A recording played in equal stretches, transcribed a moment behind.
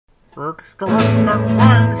It's the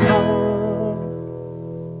Wonderful Show.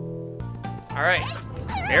 Alright,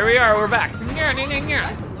 here we are, we're back.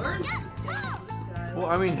 I've learned some things from this guy. Well,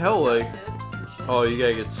 I mean, hell, like... Oh, you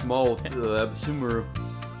gotta get small with the Abisumaru.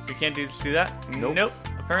 You can't do that? Nope.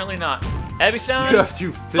 Apparently not. Ebi-san! You have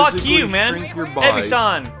to Fuck physically you, man! shrink your body.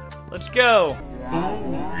 Ebi-san! Let's go!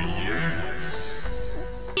 Oh, yes.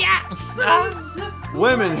 Yeah!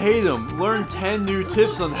 Women hate him. Learn 10 new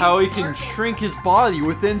tips on how he can shrink his body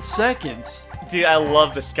within seconds. Dude, I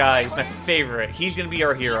love this guy. He's my favorite. He's gonna be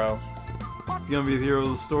our hero. He's gonna be the hero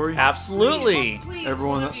of the story. Absolutely! Please,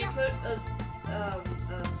 Everyone- one of you put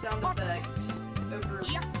a sound effect over.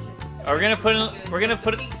 We're gonna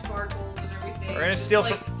put pink sparkles and everything. We're gonna Just, steal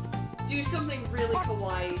like, do something really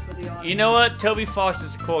kawaii for the audience. You know what? Toby Fox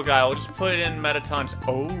is a cool guy. We'll just put it in Metaton's.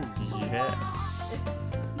 Oh, yes.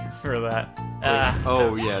 For that.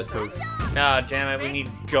 Oh, yeah, Toby. Nah, damn it. We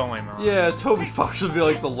need Goemon. Yeah, Toby Fox would be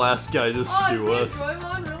like the last guy to Oh, sue is us.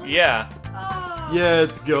 Goemon really? Yeah. Oh. Yeah,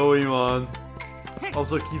 it's Goemon.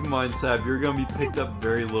 Also, keep in mind, Sab, you're gonna be picked up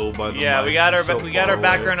very little by the Yeah, mic. we got our So we got far our away.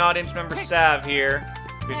 background audience member Sav here.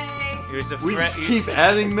 Hey. Who's a We friend. just keep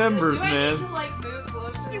adding members, Do I man. need to, like, move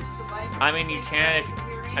closer to the mic? I mean, you can if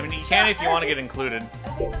you can if you want to get included. I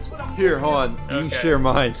think that's what I'm Here, doing. hold on. You Okay. can share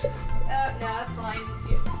mine. No, that's fine.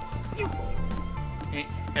 Okay.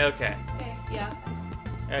 Okay, yeah.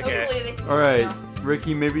 Okay. Hopefully they can Alright, now.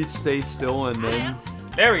 Ricky, maybe stay still and then...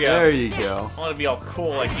 There we go. There you go. I want to be all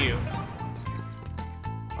cool like you.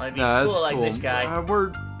 I want to be Nah, cool that's like cool. this guy.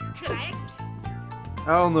 We're... I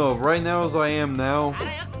don't know. Right now, as I am now,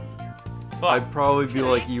 Fuck. I'd probably be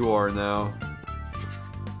like you are now.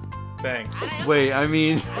 Thanks. Wait, I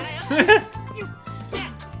mean...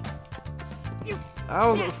 I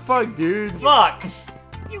don't know. Fuck, dude. Fuck.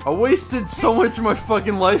 I wasted so much of my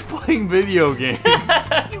fucking life playing video games.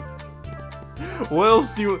 What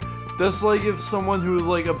else do you... That's like if someone who's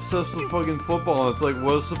like obsessed with fucking football, and it's like,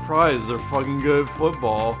 what a surprise, they're fucking good at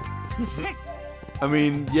football. I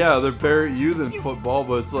mean, yeah, they're better at you than football,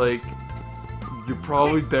 but it's like, you're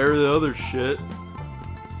probably better than other shit.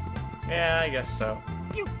 Yeah, I guess so.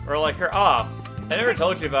 Or like her. Oh, I never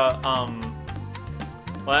told you about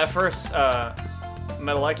when I first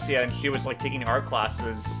met Alexia, and she was like taking art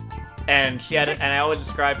classes, and she had, and I always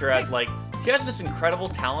described her as like, she has this incredible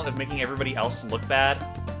talent of making everybody else look bad.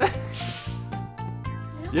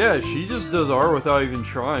 Yeah, she just does art without even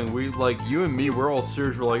trying. We, like, you and me, we're all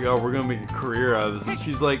serious. We're like, oh, we're gonna make a career out of this. And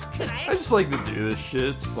she's like, I just like to do this shit.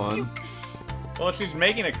 It's fun. Well, she's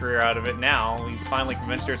making a career out of it now. We finally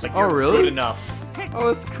convinced her. It's like, Oh, you're really? good enough. Oh,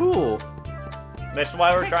 that's cool. That's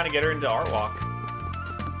why we're trying to get her into art walk.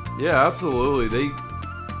 Yeah, absolutely.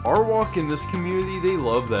 Art walk in this community, they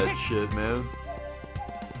love that shit, man.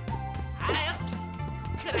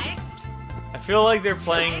 I feel like they're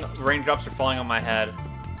playing Raindrops Are Falling on My Head.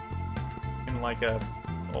 In like a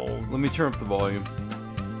old... Let me turn up the volume.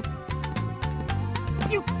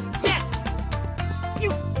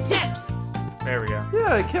 There we go.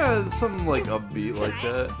 Yeah, kind of something like upbeat like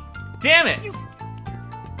that. Damn it!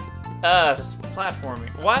 This platforming.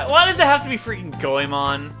 Why does it have to be freaking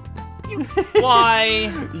Goemon?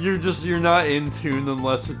 Why? You're not in tune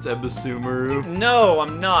unless it's Ebisumaru. No,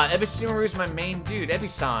 I'm not. Ebisumaru is my main dude.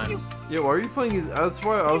 Ebi-san. Yeah, why are you playing his... That's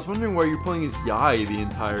why I was wondering why you're playing as Yai the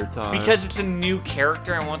entire time. Because it's a new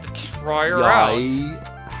character, I want to try her out. Yai.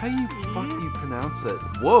 How you fuck do you pronounce that?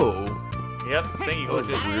 Whoa. Yep, thank you, That was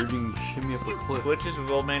Glitches. weird. You can shimmy up a cliff. Glitches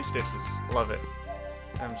with Old Man Stitches. Love it.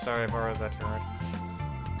 I'm sorry I borrowed that term.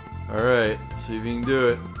 Alright, see if you can do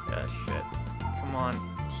it. Yeah, shit. Come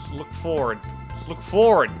on. Just look forward. Just look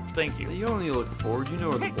forward. Thank you. You don't need to look forward. You know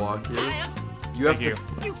where the block is. You have Thank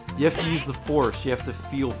to. You have to use the force. You have to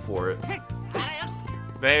feel for it.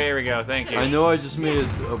 There we go. Thank you. I know I just made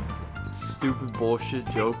a stupid bullshit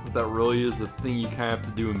joke, but that really is the thing you kind of have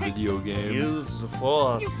to do in video games. Use the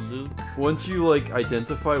force, Luke. Once you like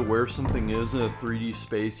identify where something is in a 3D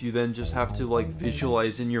space, you then just have to like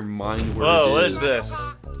visualize in your mind where Whoa, it what is. is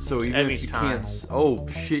this? So even Evi's if you time. can't. Oh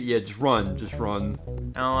shit! Yeah, just run. Just run.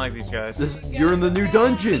 I don't like these guys. You're in the new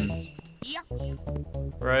dungeon.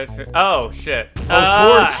 Right? Oh, shit.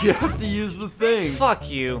 Oh, Torch! You have to use the thing. Fuck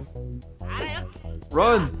you.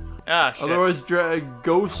 Run. Ah, shit. Otherwise,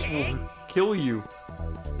 ghosts will kill you.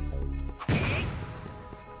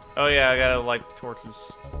 Oh, yeah, I gotta, like, torches.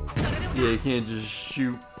 Yeah, you can't just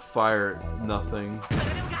shoot fire at nothing.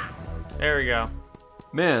 There we go.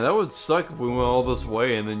 Man, that would suck if we went all this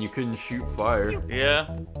way and then you couldn't shoot fire. Yeah.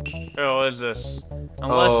 Oh, what is this?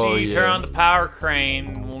 Unless you turn on the power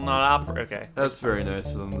crane, will not operate. Okay. That's very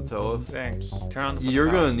nice of them to tell us. Thanks. Turn on the You're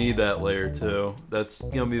power. gonna need that layer too. That's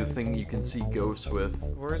gonna be the thing you can see ghosts with.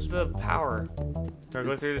 Where's the power? Do I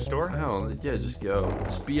go through this door? I don't know. Yeah, just go.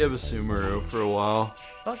 Just be Ebisumaru for a while.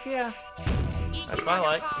 Fuck yeah. That's what I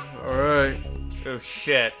like. Alright. Oh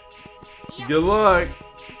shit. Good luck.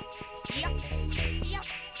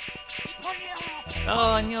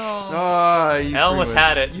 Oh no. Ah, you I almost pretty much-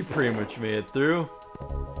 had it. You pretty much made it through.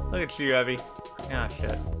 Look at you, Evie. Ah,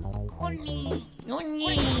 shit.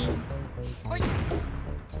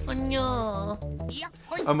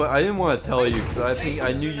 I didn't want to tell you because I think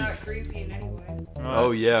I knew you. Not creepy in any way.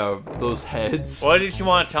 Oh yeah, those heads. What did you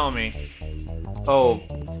want to tell me? Oh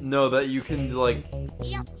no, that you can like.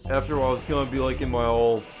 After a while, it's gonna be like in my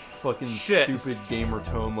all fucking Shit. stupid gamer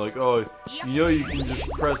tone, like, oh, you know, you can just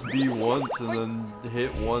press B once and then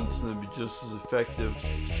hit once and it'd be just as effective.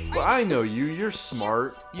 But I know you. You're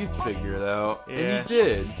smart. You'd figure it out, Yeah. and you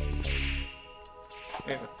did.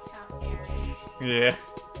 Yeah.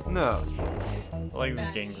 No. I like the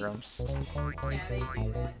Game Grumps.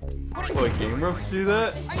 What, Game Grumps do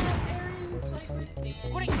that?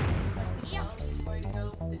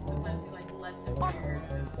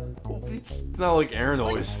 It's not like Aaron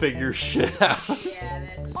always figures shit out.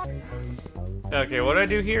 Okay, what do I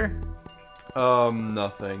do here?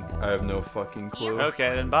 Nothing. I have no fucking clue.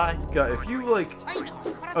 Okay, then bye. God, if you like,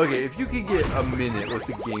 okay, if you could get a minute with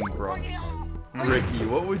the Game Grumps, Ricky,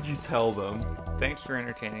 what would you tell them? Thanks for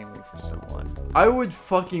entertaining me for so long. I would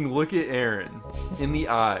fucking look at Aaron in the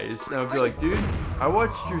eyes and I would be like, dude, I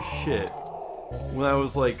watched your shit when I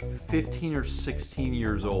was like 15 or 16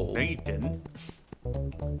 years old. No, you didn't.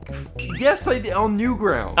 Yes, I did, on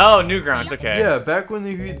Newgrounds. Oh, Newgrounds, okay. Yeah, back when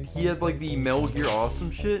he had like the Metal Gear Awesome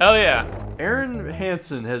shit. Oh, yeah. Aaron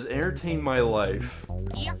Hansen has entertained my life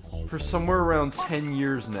for somewhere around 10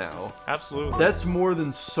 years now. Absolutely. That's more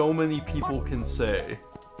than so many people can say.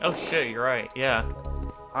 Oh, shit, you're right. Yeah.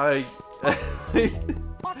 I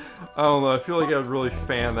don't know, I feel like I would really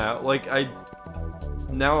fan that. Like,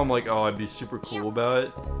 now I'm like, oh, I'd be super cool about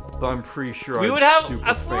it, but I'm pretty sure We I'd would have. super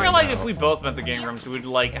I feel fan like out. if we both met the Game Grumps, we would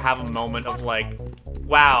like have a moment of like,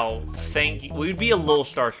 wow, thank you. We'd be a little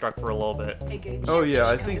starstruck for a little bit. Hey, Goemon, Oh, yeah, you should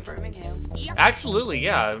I come think- to Birmingham. Absolutely,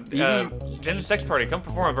 yeah. Even- Gen Sex Party, come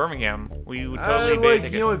perform in Birmingham. We would I totally be a like,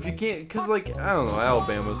 ticket. you know, if you can't, cause like, I don't know,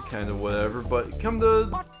 Alabama's kind of whatever, but come to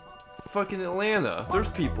fucking Atlanta. There's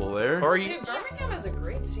people there. Or you. Dude, Birmingham has a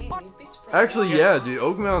great scene. You'd be surprised. Actually, yeah, dude,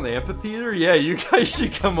 Oakmont Amphitheater, yeah, you guys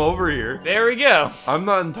should come over here. There we go. I'm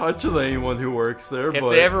not in touch with anyone who works there, If but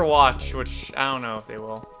they ever watch, which I don't know if they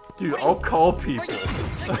will. dude, I'll call people.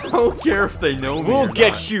 I don't care if they know me We'll or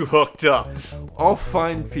get not. you hooked up. I'll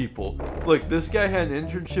find people. Look, this guy had an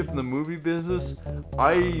internship in the movie business.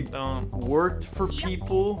 I worked for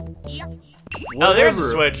people. Oh, there's a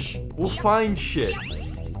Whatever. switch. We'll find shit.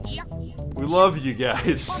 We love you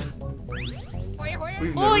guys.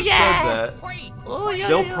 We've never yeah. said that. Oh yeah.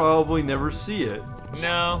 They'll probably never see it.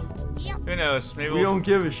 No. Who knows? Maybe We don't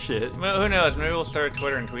give a shit. Who knows? Maybe we'll start a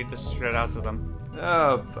Twitter and tweet this shit out to them.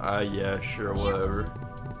 Yeah, sure, whatever.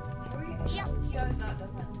 You guys not done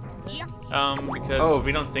that. Because Oh,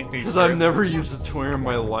 we don't think these. Because I've never used a Twitter in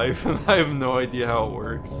my life and I have no idea how it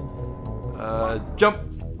works. Jump!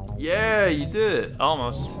 Yeah, you did it.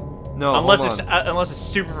 Almost. No, Unless hold it's on. unless it's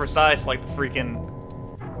super precise, like the freaking.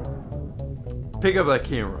 Pick up that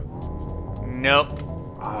camera. Nope.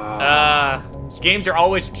 These games are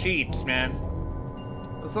always cheats, man.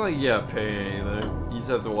 It's not like you gotta pay anything. You just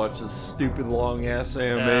have to watch this stupid long ass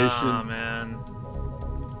animation. Oh man.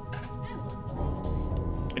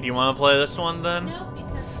 Do you want to play this one then? No,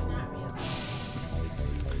 because it's not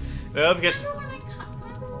real. No, because Remember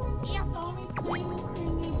when I saw me playing with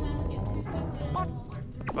Creamy and get too stuck in it won't work?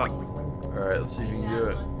 fuck. Alright, let's see if we can do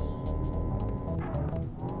it.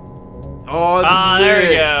 Oh, this is There it.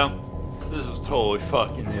 we go. This is totally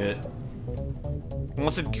fucking it.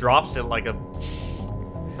 Unless it drops it like a.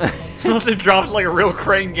 Unless it drops like a real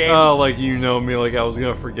crane game. Oh, like you know me, like I was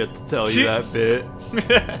gonna forget to tell you that bit.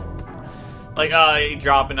 Like, you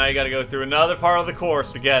drop it, now you gotta go through another part of the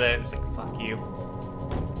course to get it. It's like, fuck you.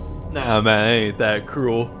 Nah, man, it ain't that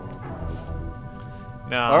cruel.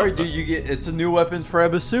 No. Alright, dude, you get it's a new weapon for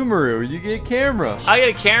Ebisumaru. You get a camera. I get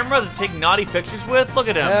a camera to take naughty pictures with? Look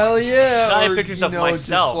at him. Hell yeah! Naughty Or, pictures you of know,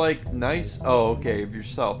 myself. Just like nice. Oh, okay, of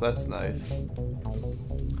yourself. That's nice.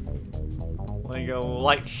 Let you go,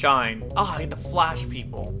 light shine. Oh, I get to flash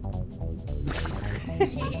people.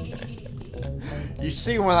 You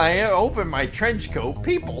see, when I open my trench coat,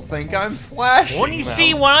 people think I'm flashing When you them.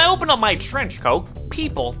 see, when I open up my trench coat,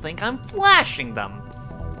 people think I'm flashing them.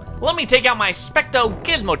 Let me take out my Specto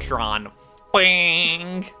Gizmotron.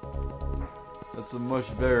 Bing! That's a much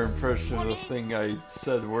better impression of the thing I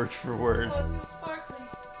said word for word. Oh, it's sparkling.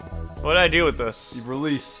 What did I do with this? You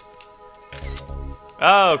release,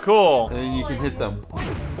 Oh, cool. and then you can hit them.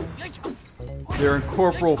 They're in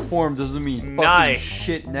corporal form doesn't mean fucking Nice.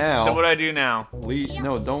 shit now. So what do I do now? Leave?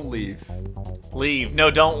 No, don't leave. Leave. No,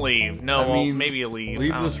 don't leave. No, I well, mean, maybe leave.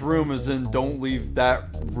 Leave I this don't- room as in don't leave that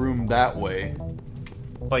room that way.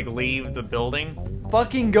 Like, leave the building?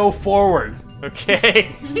 Fucking go forward. Okay.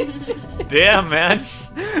 Damn, man.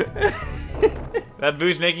 That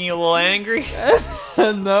boo's making you a little angry?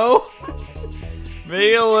 No?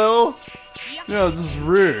 Maybe a little. No, it's just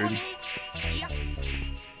rude.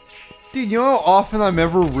 Dude, you know how often I'm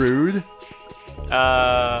ever rude?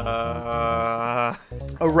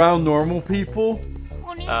 Around normal people?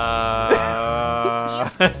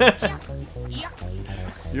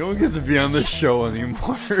 You don't get to be on this show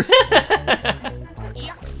anymore.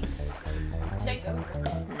 Take over.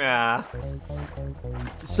 Nah.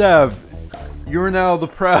 Sav, you're now the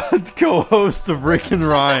proud co-host of Rick and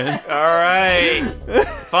Ryan. Alright.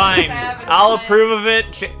 Fine. I'll approve of it.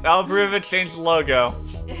 I'll approve of it. Change the logo.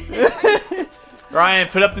 Ryan,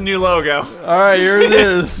 put up the new logo. Alright, here it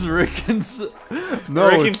is. Rick and No,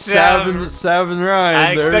 Rick and it's Sav Sav. and Ryan.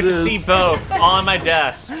 I there expect it to is. see both on my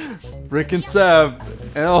desk. Rick and Sav,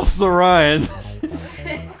 and also Ryan.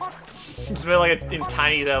 It's been like in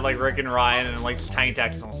tiny, like Rick and Ryan, and like just tiny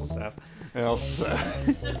text and also stuff. And also,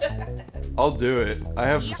 I'll do it. I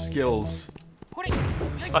have the skills.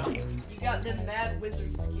 Fuck you. You got them mad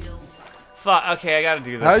wizard skills. Fuck. Okay, I gotta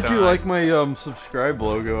do this. How'd you don't I? like my subscribe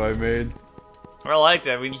logo I made? I liked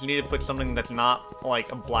it. We just need to put something that's not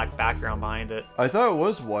like a black background behind it. I thought it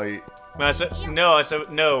was white. When I said no,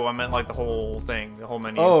 I meant like the whole thing, the whole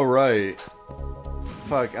menu. Oh, right.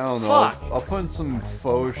 Fuck, I don't know. Fuck. I'll put in some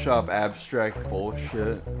Photoshop abstract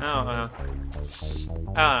bullshit. I don't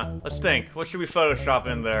know. Let's think. What should we Photoshop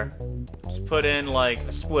in there? Just put in like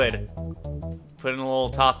a squid. Put in a little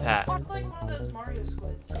top hat. Look like one of those Mario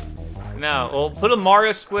squids. No, we'll put a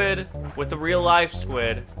Mario squid with a real life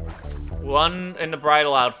squid. One in the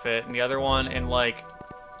bridal outfit, and the other one in like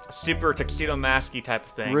a super tuxedo masky type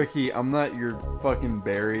of thing. Ricky, I'm not your fucking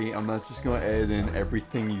Barry. I'm not just gonna edit in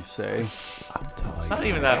everything you say. I'm telling It's not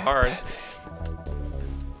even that hard.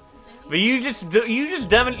 But you just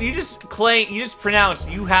pronounce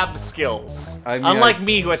you have the skills. I mean, Unlike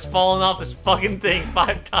me, who has fallen off this fucking thing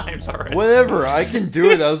 5 times already. Whatever, I can do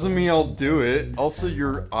it. That doesn't mean I'll do it. Also,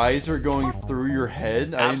 your eyes are going through your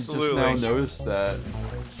head. Absolutely. I just now noticed that.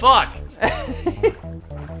 Fuck. You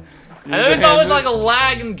And need there's to always hand like it- a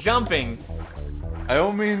lag in jumping. I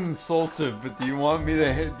don't mean insultive, but do you want me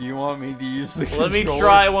to hit? Do you want me to use the Let me controller?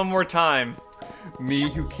 try one more time. Me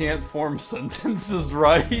who can't form sentences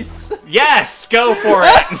right. Yes, go for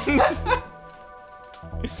it.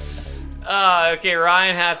 Okay,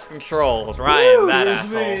 Ryan has controls. Ryan, Woo, that here's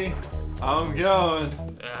asshole. me. I'm going.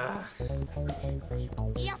 Ugh. I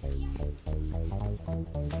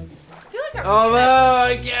feel like I've Oh seen no, that.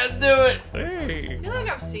 I can't do it. Hey. I feel like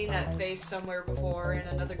I've seen that face somewhere before in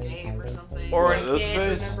another game or something. Or I in this can't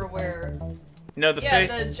face? remember where. No, the Yeah,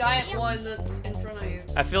 face. the giant one that's in front of you.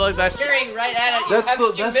 I feel like that's. Staring right at you. That's How the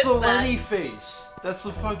could you that's miss the that? Lenny face. That's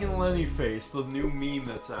the fucking Lenny face. The new meme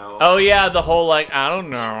that's out. Oh yeah, the whole like I don't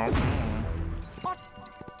know.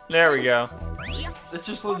 There we go. That's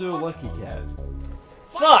just to do a Lucky Cat.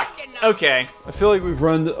 Fuck. Okay. I feel like we've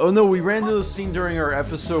run. Oh no, we ran to the scene during our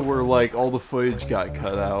episode where like all the footage got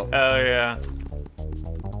cut out. Oh yeah.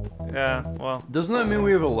 Yeah. Well. Doesn't that mean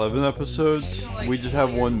we have 11 episodes? We just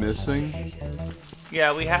have one missing.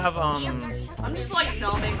 Yeah, we have I'm just like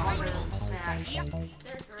numbing on random snacks.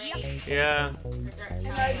 They're great. Yeah.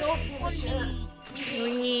 I don't give a shit.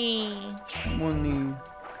 Money.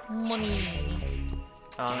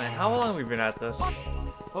 Man, how long have we been at this?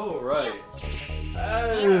 Oh right. What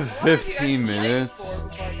have you guys 15 been playing minutes. for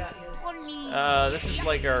before I got here? This is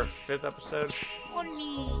like our 5th episode.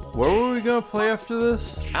 What were we gonna play after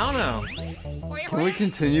this? I don't know. Can we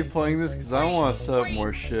continue playing this? Because I don't want to set up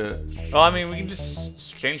more shit. Well, I mean, we can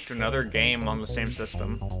just change to another game on the same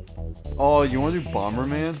system. Oh, you want to do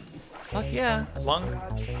Bomberman? Fuck yeah. As long.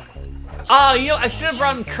 Oh, you know, I should have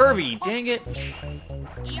brought in Kirby. Dang it.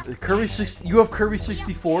 Kirby 60. You have Kirby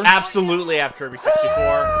 64? Absolutely have Kirby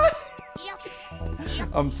 64.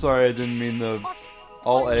 I'm sorry, I didn't mean to.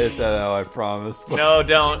 I'll edit that out, I promise. But No,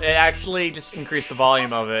 don't. It actually just increased the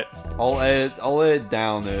volume of it. I'll edit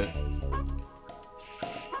down it.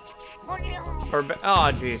 Or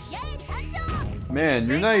oh, jeez. Man,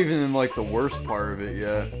 you're not even in like the worst part of it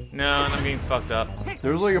yet. No, I'm getting fucked up.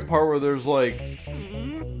 There's like a part where there's like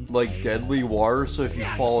deadly water, so if you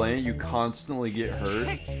fall in it, you constantly get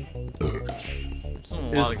hurt.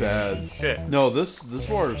 It's bad. Shit. No, this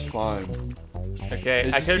water's fine. Okay,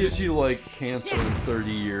 It I just could gives you like cancer in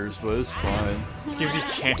 30 years, but it's fine. gives you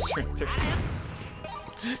cancer in 30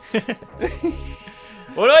 years.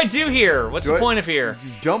 What do I do here? What's the point of here?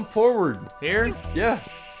 You jump forward. Here? Yeah.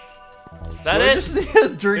 Is that Do it? I just need to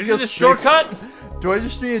drink Is a this a shortcut? Do I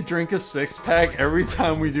just need to drink a 6-pack every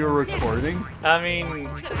time we do a recording? I mean,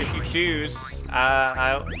 if you choose,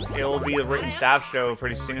 it'll be a written staff show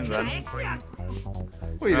pretty soon then.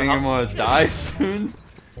 What, you think I'm gonna die soon?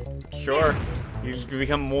 Sure. You just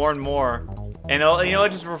become more and more. And you know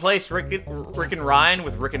what? Just replace Rick and Ryan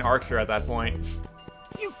with Rick and Archer at that point.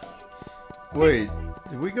 Wait,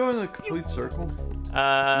 did we go in a complete circle?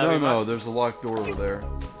 No, there's a locked door over there.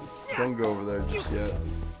 Don't go over there just yet.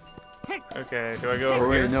 Okay, do I go Or over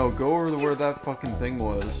wait, here? no, go over to where that fucking thing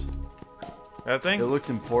was. That thing? It looked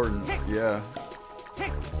important, yeah.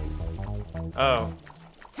 Oh.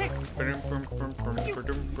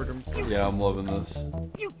 Yeah, I'm loving this.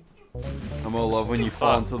 I'm gonna love when you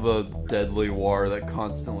fall into the deadly water that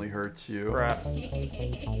constantly hurts you. Crap.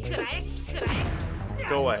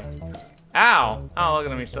 Go away. Ow! Oh, look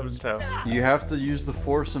at him, he stubbed his toe. You have to use the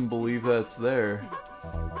force and believe that it's there.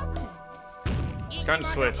 Trying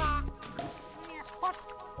to switch.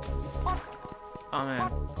 Oh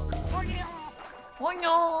man.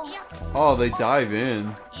 Oh, they dive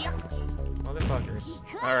in. Motherfuckers.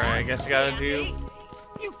 Alright, I guess I gotta do...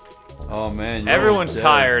 Oh man, you're Everyone's almost dead.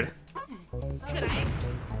 tired.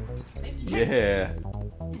 Yeah.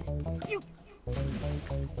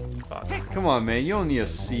 Fuck. Come on, man. You don't need to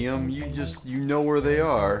see them. You know where they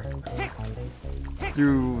are.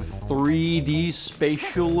 Through 3D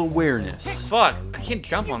spatial awareness. Fuck, I can't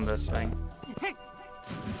jump on this thing.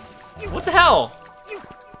 What the hell? You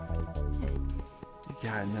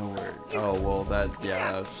gotta know where. Oh, well,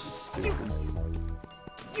 that's stupid.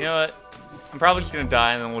 You know what? I'm probably just gonna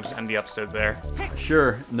die and then we'll just end the episode there.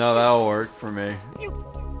 Sure. No, that'll work for me.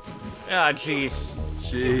 Ah, jeez.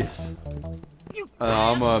 Jeez.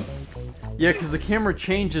 Yeah, because the camera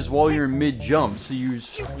changes while you're mid-jump, so you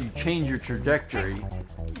change your trajectory.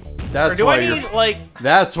 That's Do why I you're. need, like...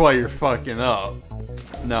 That's why you're fucking up.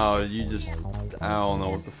 No, you just. I don't know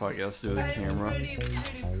what the fuck has to do with the camera.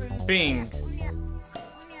 Bing.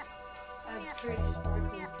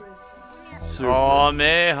 Super.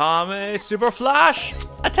 Hame, Super Flash,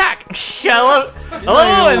 attack! I love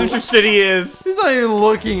how interested he is. He's not even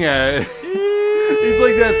looking at it. He's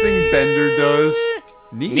like that thing Bender does.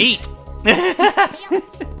 Neat. That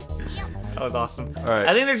was awesome. All right.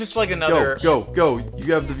 I think there's just like another... Go.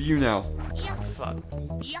 You have the view now. Fuck.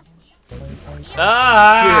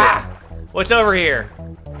 Ah! What's over here?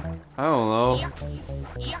 I don't know.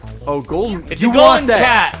 Oh, golden. It's you a golden want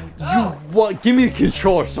that? cat. You what? Give me the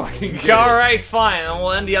controller so I can get it. Alright, fine. And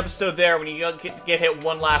we'll end the episode there when you get hit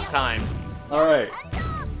one last time. All right.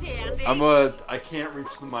 I can't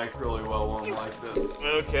reach the mic really well while I'm like this.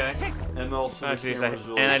 Okay. And also Oh, the jeez, camera's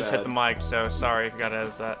really and I just hit bad. the mic, so sorry if you gotta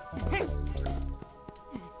edit that.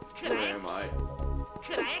 Where am I?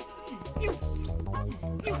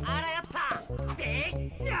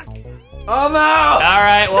 Oh no!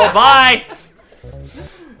 Alright, well, bye!